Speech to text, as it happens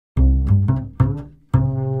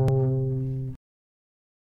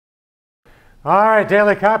All right,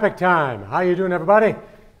 Daily Coppock time. How you doing, everybody?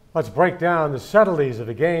 Let's break down the subtleties of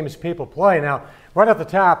the games people play. Now, right at the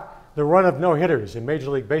top, the run of no-hitters in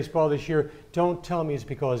Major League Baseball this year. Don't tell me it's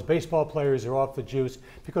because baseball players are off the juice,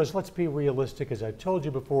 because let's be realistic. As I told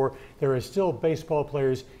you before, there are still baseball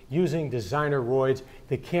players using designer roids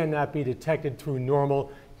that cannot be detected through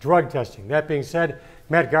normal drug testing. That being said,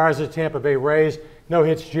 Matt Garza, Tampa Bay Rays, no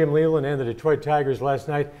hits Jim Leyland and the Detroit Tigers last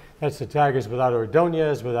night. That's the Tigers without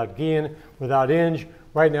Ordonez, without Guillen, without Inge.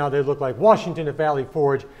 Right now they look like Washington at Valley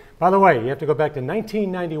Forge. By the way, you have to go back to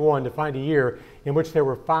 1991 to find a year in which there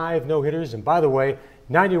were 5 no-hitters. And by the way,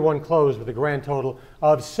 91 closed with a grand total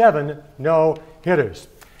of 7 no-hitters.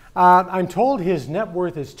 I'm told his net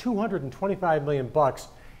worth is $225 million,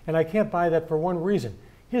 and I can't buy that for one reason.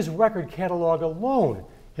 His record catalog alone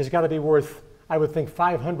has got to be worth, I would think,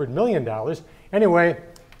 $500 million. Anyway,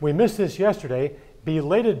 we missed this yesterday.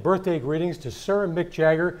 Belated birthday greetings to Sir Mick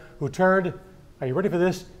Jagger, who turned, are you ready for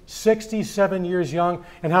this, 67 years young.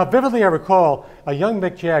 And how vividly I recall a young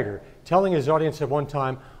Mick Jagger telling his audience at one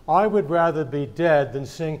time, "I would rather be dead than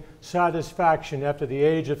sing Satisfaction after the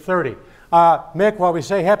age of 30. Mick, while we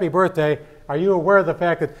say happy birthday, are you aware of the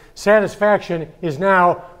fact that Satisfaction is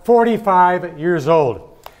now 45 years old?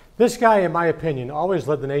 This guy, in my opinion, always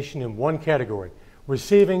led the nation in one category: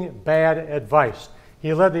 receiving bad advice.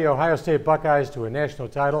 He led the Ohio State Buckeyes to a national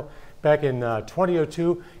title back in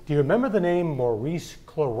 2002. Do you remember the name Maurice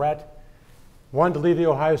Clarett? Wanted to leave the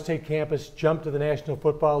Ohio State campus, jumped to the National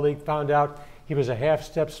Football League, found out he was a half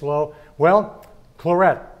step slow. Well,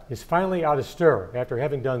 Clarett is finally out of stir after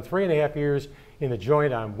having done 3.5 years in the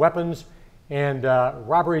joint on weapons and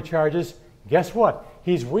robbery charges. Guess what?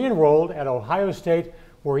 He's re-enrolled at Ohio State,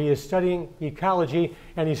 where he is studying ecology,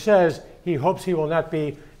 and he says he hopes he will not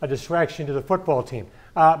be a distraction to the football team.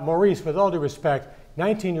 Maurice, with all due respect,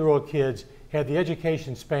 19-year-old kids had the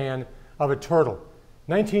education span of a turtle.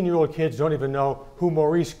 19-year-old kids don't even know who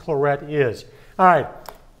Maurice Clarett is. All right,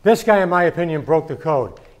 this guy, in my opinion, broke the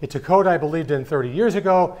code. It's a code I believed in 30 years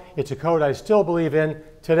ago. It's a code I still believe in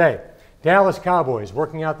today. Dallas Cowboys,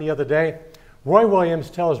 working out the other day. Roy Williams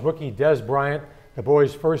tells rookie Dez Bryant, the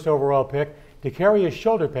boys' first overall pick, to carry his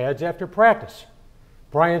shoulder pads after practice.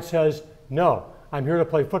 Bryant says, "No, I'm here to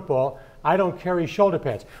play football. I don't carry shoulder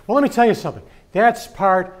pads." Well, let me tell you something. That's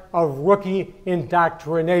part of rookie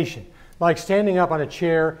indoctrination. Like standing up on a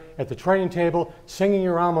chair at the training table, singing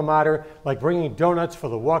your alma mater, like bringing donuts for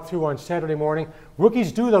the walkthrough on Saturday morning.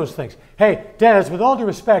 Rookies do those things. Hey, Dez, with all due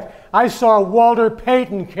respect, I saw Walter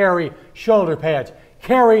Payton carry shoulder pads.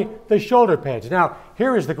 Carry the shoulder pads. Now,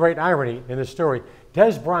 here is the great irony in this story.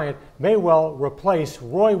 Dez Bryant may well replace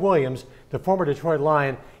Roy Williams, the former Detroit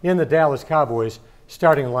Lion, in the Dallas Cowboys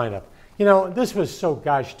starting lineup. You know, this was so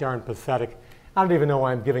gosh darn pathetic. I don't even know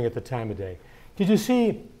why I'm giving it the time of day. Did you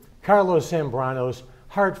see Carlos Zambrano's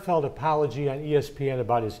heartfelt apology on ESPN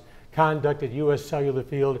about his conduct at U.S. Cellular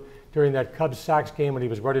Field during that Cubs-Sox game when he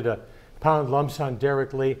was ready to pound lumps on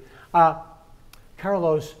Derek Lee?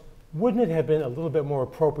 Carlos, wouldn't it have been a little bit more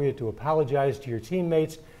appropriate to apologize to your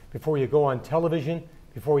teammates before you go on television,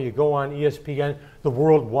 before you go on ESPN, the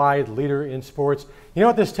worldwide leader in sports? You know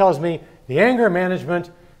what this tells me? The anger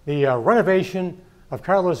management, the renovation of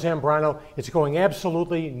Carlos Zambrano, it's going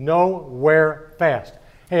absolutely nowhere fast.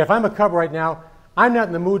 Hey, if I'm a Cub right now, I'm not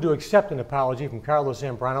in the mood to accept an apology from Carlos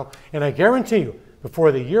Zambrano, and I guarantee you,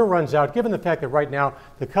 before the year runs out, given the fact that right now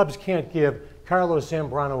the Cubs can't give Carlos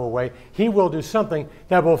Zambrano away, he will do something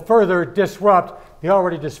that will further disrupt the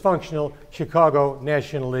already dysfunctional Chicago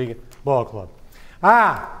National League Ball Club.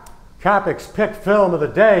 Coppock's pick film of the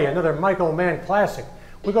day, another Michael Mann classic.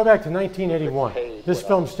 We go back to 1981. This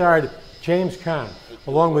film starred James Caan,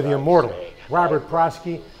 along with the immortal Robert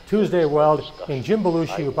Prosky, Tuesday Weld, and Jim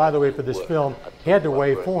Belushi, who, by the way, for this film, had to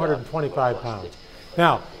weigh 425 pounds.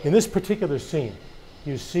 Now, in this particular scene,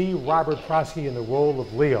 you see Robert Prosky in the role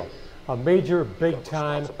of Leo, a major,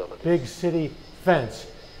 big-time, big-city fence,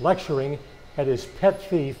 lecturing at his pet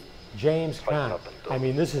thief, James Caan. I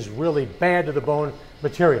mean, this is really bad-to-the-bone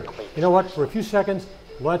material. You know what? For a few seconds,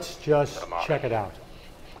 let's just check it out.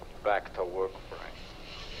 Back to work, Frank.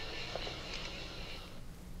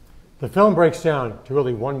 The film breaks down to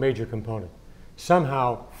really one major component.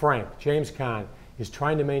 Somehow, Frank, James Caan, is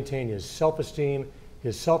trying to maintain his self-esteem,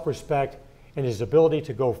 his self-respect, and his ability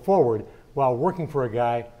to go forward while working for a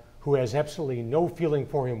guy who has absolutely no feeling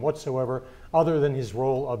for him whatsoever other than his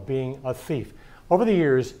role of being a thief. Over the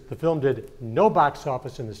years, the film did no box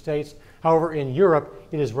office in the States. However, in Europe,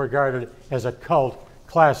 it is regarded as a cult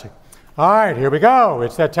classic. All right, here we go.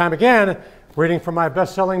 It's that time again. Reading from my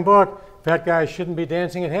best-selling book, Fat Guys Shouldn't Be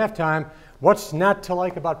Dancing at Halftime. What's not to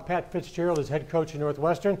like about Pat Fitzgerald as head coach at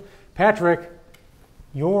Northwestern? Patrick,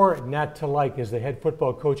 you're not to like as the head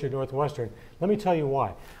football coach at Northwestern. Let me tell you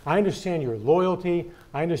why. I understand your loyalty.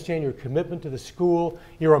 I understand your commitment to the school.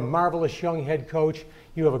 You're a marvelous young head coach.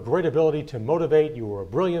 You have a great ability to motivate. You were a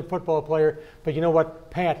brilliant football player. But you know what,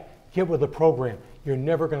 Pat, get with the program. You're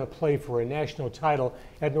never going to play for a national title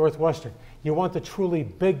at Northwestern. You want the truly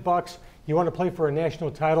big bucks. You want to play for a national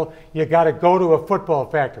title. You got to go to a football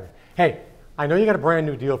factory. Hey, I know you got a brand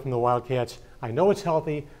new deal from the Wildcats. I know it's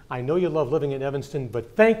healthy. I know you love living in Evanston,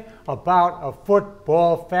 but think about a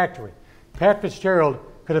football factory. Pat Fitzgerald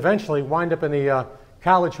could eventually wind up in the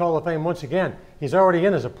College Hall of Fame once again. He's already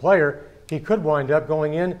in as a player. He could wind up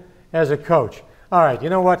going in as a coach. All right,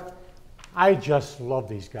 you know what? I just love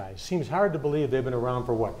these guys. Seems hard to believe they've been around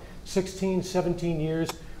for what, 16, 17 years?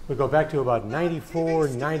 We go back to about 94,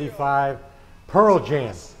 95. Pearl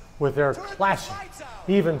Jam with their classic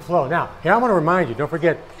Even Flow. Now, here I want to remind you, don't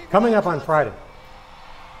forget, coming up on Friday,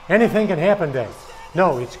 Anything Can Happen Day.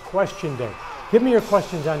 No, it's Question Day. Give me your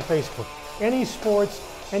questions on Facebook. Any sports,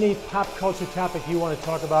 any pop culture topic you want to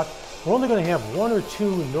talk about. We're only going to have 1 or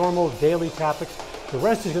 2 normal daily topics. The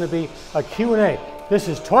rest is going to be a Q&A. This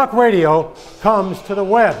is Talk Radio Comes to the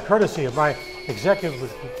Web, courtesy of my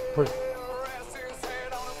executive.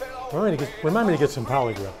 Remind me to get some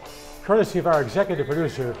polygraph. Courtesy of our executive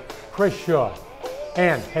producer, Chris Shaw.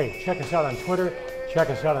 And hey, check us out on Twitter. Check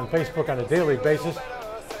us out on Facebook on a daily basis.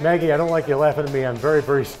 Maggie, I don't like you laughing at me. I'm very,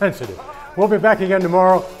 very sensitive. We'll be back again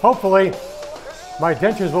tomorrow. Hopefully, my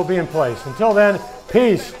dentures will be in place. Until then,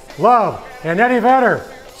 peace, love, and Eddie Vedder.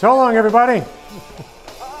 So long, everybody.